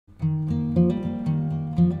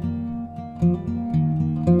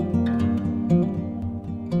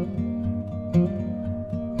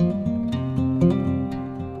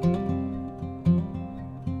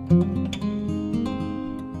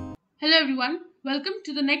Welcome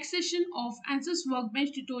to the next session of ANSYS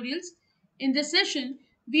Workbench tutorials. In this session,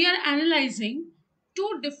 we are analyzing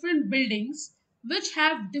two different buildings which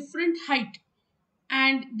have different height,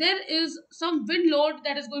 and there is some wind load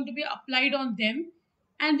that is going to be applied on them,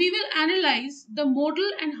 and we will analyze the modal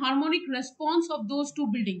and harmonic response of those two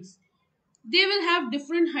buildings. They will have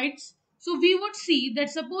different heights. So we would see that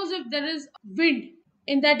suppose if there is wind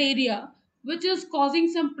in that area which is causing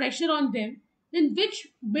some pressure on them, then which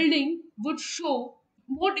building would show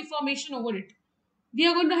more deformation over it? We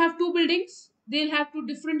are going to have two buildings. They'll have two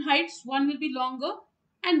different heights. One will be longer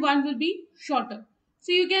and one will be shorter.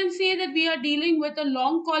 So you can say that we are dealing with a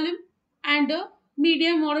long column and a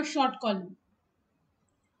medium or a short column.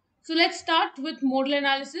 So let's start with modal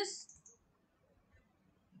analysis.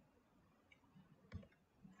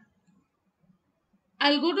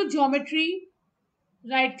 I'll go to geometry,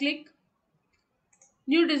 right click,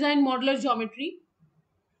 new design modular geometry,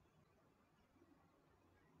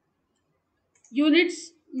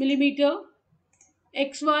 units, millimeter,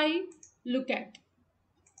 XY, look at,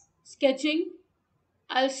 sketching.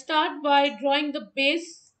 I'll start by drawing the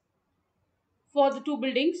base for the two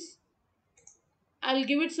buildings. I'll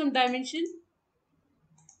give it some dimension.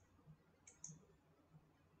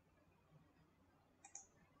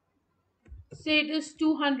 Say it is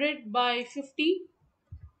 200 by 50.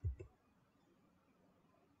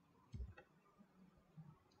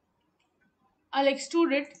 I'll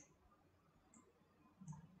extrude it.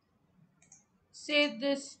 Say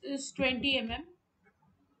this is 20 mm.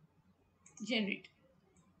 Generate.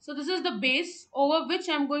 So this is the base over which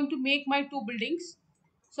I'm going to make my two buildings.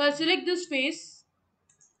 So I'll select this face,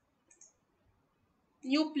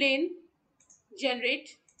 new plane,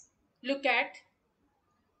 generate, look at.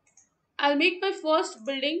 I'll make my first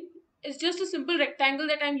building. It's just a simple rectangle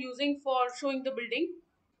that I'm using for showing the building.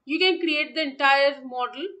 You can create the entire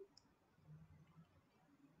model.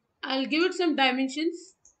 I'll give it some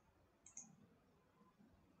dimensions.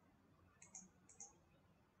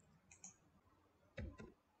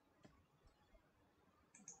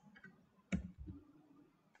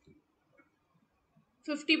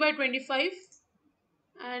 "50 by 25,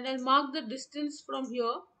 and I'll mark the distance from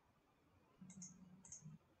here.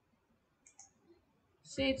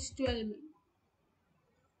 Say it's 12 mm.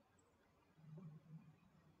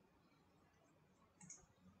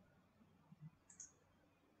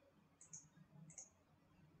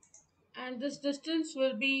 And this distance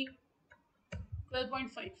will be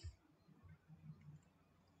 12.5.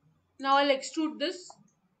 Now I'll extrude this.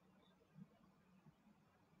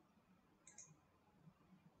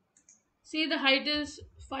 Say the height is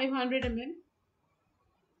 500 mm.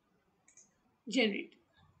 Generate.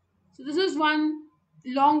 So this is one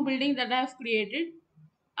long building that I have created.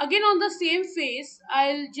 Again, on the same face,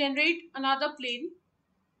 I'll generate another plane.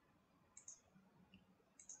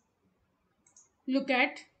 Look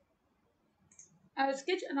at. I'll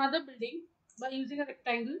sketch another building by using a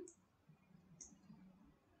rectangle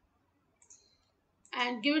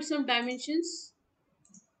and give it some dimensions.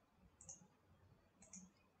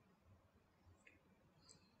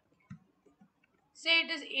 Say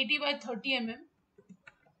it is 80 by 30 mm.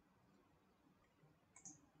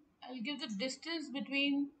 I'll give the distance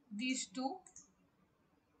between these two.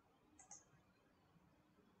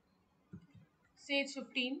 Say it's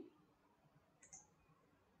 15.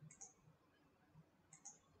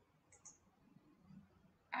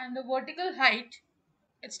 And the vertical height,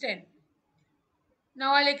 it's 10.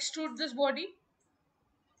 Now I'll extrude this body.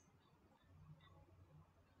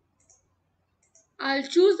 I'll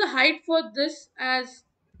choose the height for this as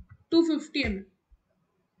 250 mm.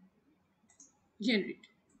 Generate.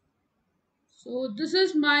 So this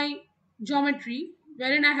is my geometry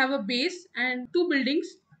wherein I have a base and two buildings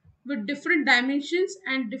with different dimensions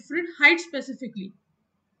and different heights specifically.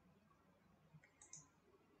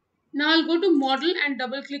 Now I'll go to model and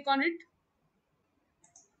double click on it.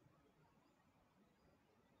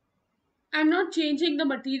 I'm not changing the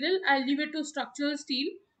material. I'll leave it to structural steel.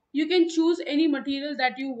 You can choose any material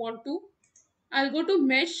that you want to. I'll go to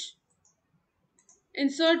mesh,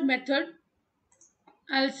 insert method.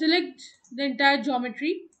 I'll select the entire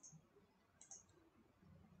geometry.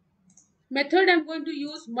 Method, I'm going to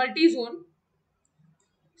use multi-zone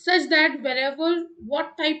such that wherever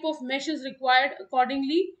what type of mesh is required,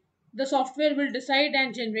 accordingly the software will decide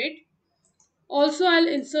and generate. Also, I'll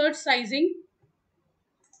insert sizing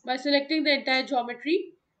by selecting the entire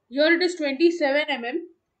geometry. Here it is 27 mm.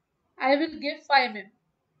 I will give 5 mm.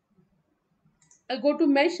 I'll go to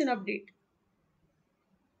mesh and update.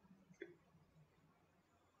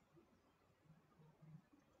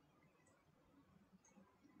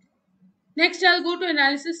 Next, I'll go to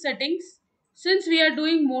analysis settings Since we are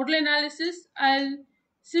doing modal analysis, I'll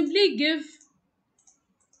simply give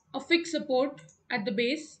a fixed support at the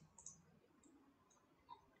base.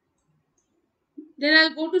 Then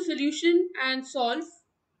I'll go to solution and solve.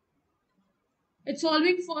 It's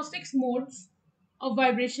solving for 6 modes of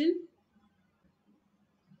vibration.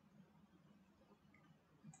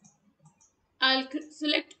 I'll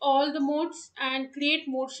select all the modes and create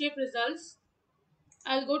mode shape results.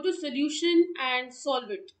 I'll go to solution and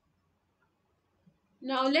solve it.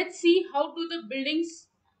 Now let's see how do the buildings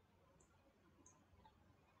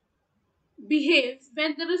behave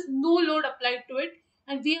when there is no load applied to it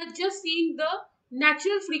and we are just seeing the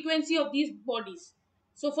natural frequency of these bodies.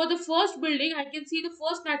 So for the first building, I can see the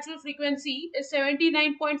first natural frequency is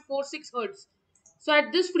 79.46 hertz. So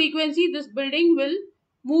at this frequency, this building will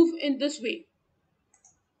move in this way.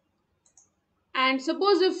 And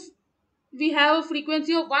suppose if we have a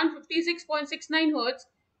frequency of 156.69 hertz,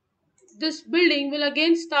 this building will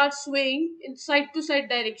again start swaying in side to side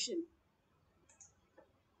direction.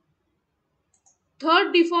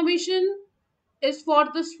 Third deformation is for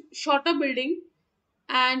the shorter building,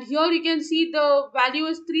 and here you can see the value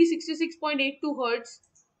is 366.82 hertz.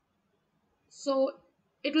 So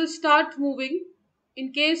it will start moving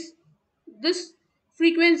in case this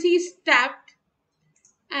frequency is tapped.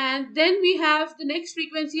 And then we have the next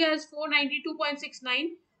frequency as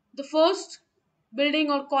 492.69, the first building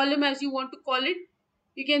or column as you want to call it.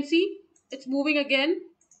 You can see it's moving again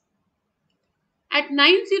at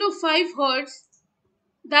 905 hertz.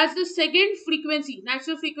 That's the second frequency,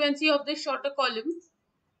 natural frequency of this shorter column.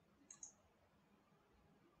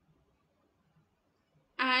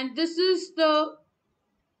 And this is the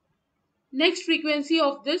next frequency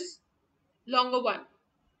of this longer one.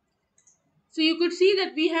 So you could see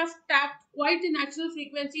that we have tapped quite the natural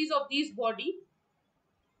frequencies of these body.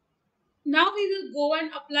 Now we will go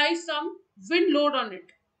and apply some wind load on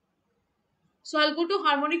it. So I'll go to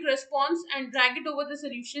harmonic response and drag it over the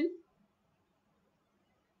solution.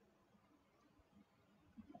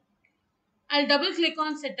 I'll double click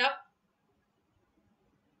on setup.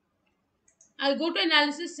 I'll go to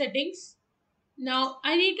analysis settings. Now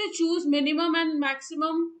I need to choose minimum and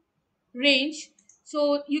maximum range.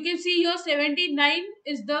 So you can see here 79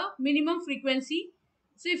 is the minimum frequency.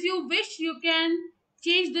 So if you wish, you can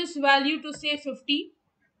change this value to say 50.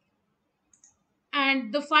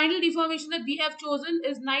 And the final deformation that we have chosen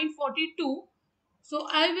is 942. So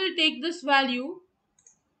I will take this value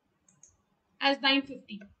as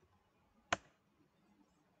 950.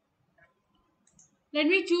 Let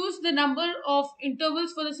me choose the number of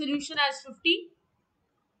intervals for the solution as 50.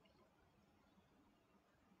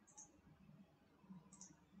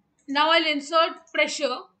 Now I'll insert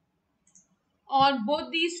pressure on both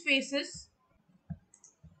these faces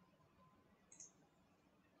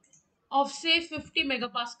of say 50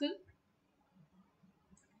 megapascal.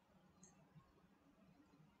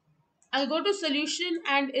 I'll go to solution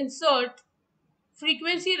and insert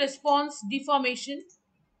frequency response deformation.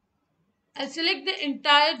 I'll select the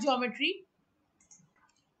entire geometry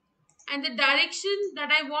and the direction that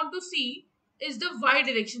I want to see is the y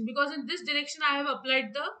direction because in this direction I have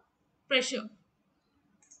applied the pressure.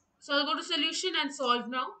 So I'll go to solution and solve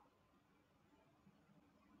now.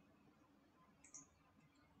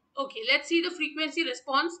 Okay, let's see the frequency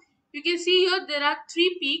response. You can see here there are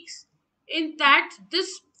 3 peaks. In that,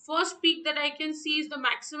 this first peak that I can see is the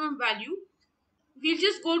maximum value. We'll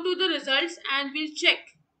just go to the results and we'll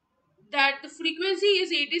check that the frequency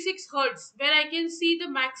is 86 hertz, where I can see the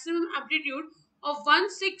maximum amplitude of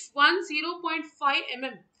 1610.5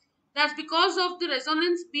 mm. That's because of the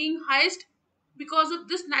resonance being highest because of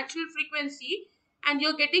this natural frequency, and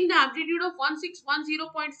you're getting the amplitude of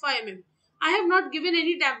 1610.5 mm. I have not given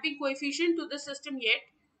any damping coefficient to the system yet,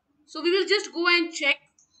 so we will just go and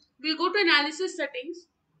check. We'll go to analysis settings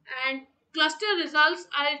and cluster results.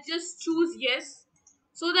 I'll just choose yes,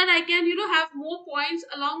 so that I can have more points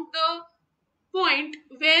along the point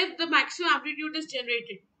where the maximum amplitude is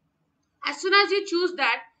generated. As soon as you choose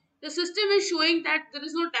that, the system is showing that there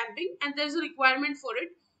is no damping and there is a requirement for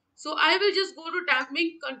it. So I will just go to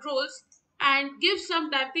damping controls and give some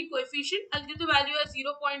damping coefficient. I'll give the value as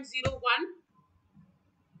 0.01.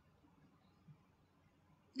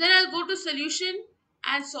 Then I'll go to solution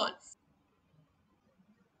and solve.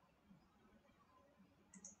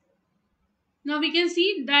 Now we can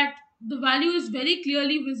see that the value is very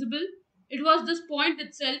clearly visible. It was this point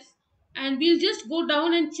itself, and we'll just go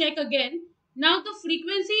down and check again. Now the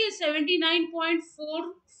frequency is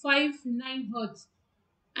 79.459 hertz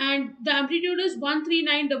and the amplitude is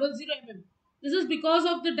 13900 mm. This is because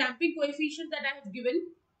of the damping coefficient that I have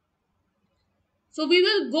given. So we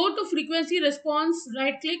will go to frequency response,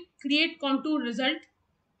 right click, create contour result.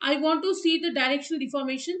 I want to see the directional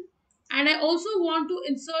deformation, and I also want to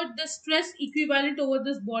insert the stress equivalent over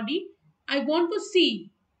this body. I want to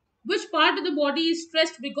see which part of the body is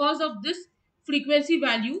stressed because of this frequency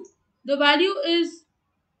value. The value is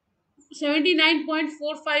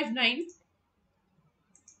 79.459.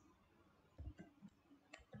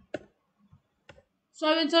 So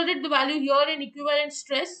I've inserted the value here in equivalent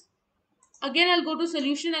stress. Again, I'll go to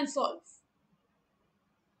solution and solve.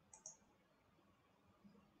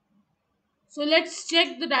 So let's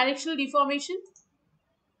check the directional deformation.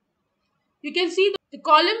 You can see the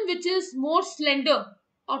column which is more slender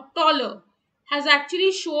or taller has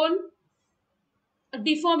actually shown a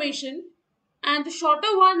deformation, and the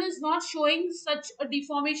shorter one is not showing such a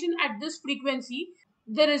deformation at this frequency.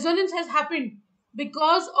 The resonance has happened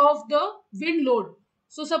because of the wind load.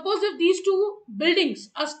 So suppose if these two buildings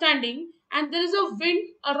are standing and there is a wind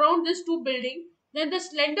around these two buildings, then the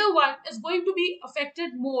slender one is going to be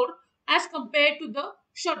affected more as compared to the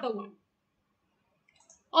shorter one.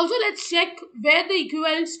 Also, let's check where the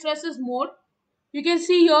equivalent stress is more. You can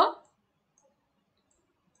see here,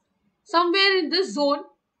 somewhere in this zone,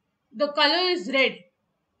 the color is red.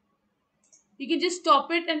 You can just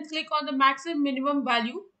stop it and click on the maximum minimum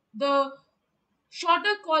value. The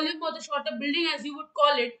shorter column or the shorter building, as you would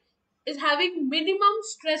call it, is having minimum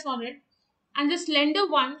stress on it, and the slender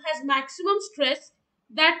one has maximum stress,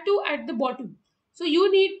 that too at the bottom. So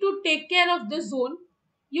you need to take care of this zone.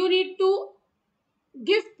 You need to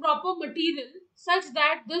give proper material such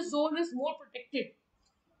that the zone is more protected.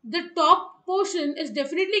 The top portion is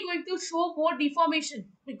definitely going to show more deformation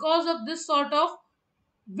because of this sort of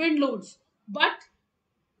wind loads, but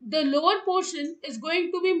the lower portion is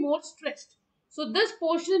going to be more stressed. So this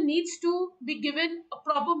portion needs to be given a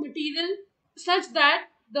proper material such that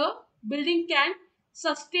the building can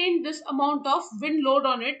sustain this amount of wind load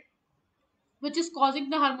on it, which is causing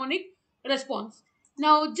the harmonic response.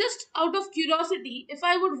 Now, just out of curiosity, if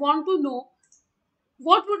I would want to know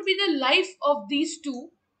what would be the life of these two,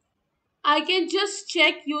 I can just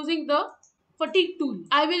check using the fatigue tool.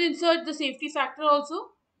 I will insert the safety factor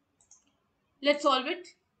also. Let's solve it.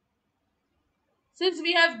 Since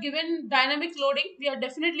we have given dynamic loading, we are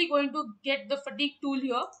definitely going to get the fatigue tool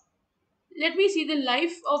here. Let me see the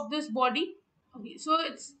life of this body. Okay, so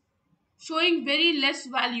it's showing very less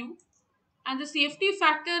value, and the safety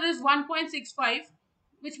factor is 1.65,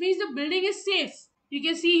 which means the building is safe. You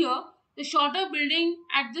can see here the shorter building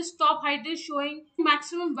at this top height is showing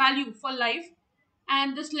maximum value for life,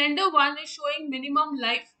 and the slender one is showing minimum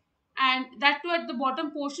life, and that too at the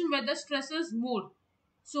bottom portion where the stress is more.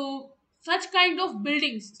 So such kind of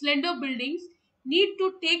buildings, slender buildings, need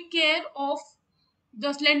to take care of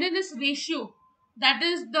the slenderness ratio, that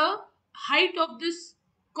is the height of this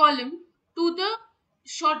column to the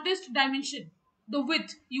shortest dimension, the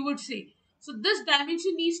width you would say. So this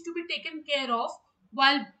dimension needs to be taken care of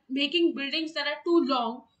while making buildings that are too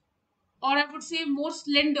long, or I would say more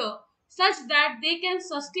slender, such that they can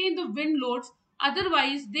sustain the wind loads.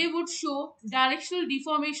 Otherwise they would show directional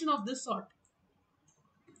deformation of this sort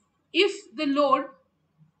if the load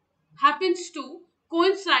happens to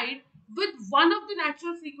coincide with one of the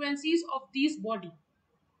natural frequencies of these body.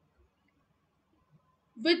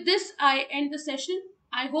 With this, I end the session.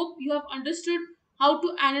 I hope you have understood how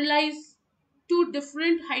to analyze two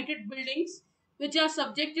different heighted buildings which are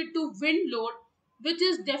subjected to wind load, which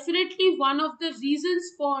is definitely one of the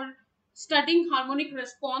reasons for studying harmonic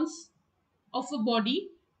response of a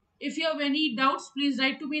body. If you have any doubts, please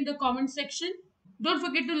write to me in the comment section. Don't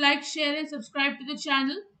forget to like, share and subscribe to the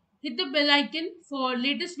channel. Hit the bell icon for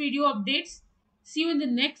latest video updates. See you in the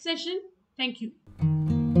next session. Thank you.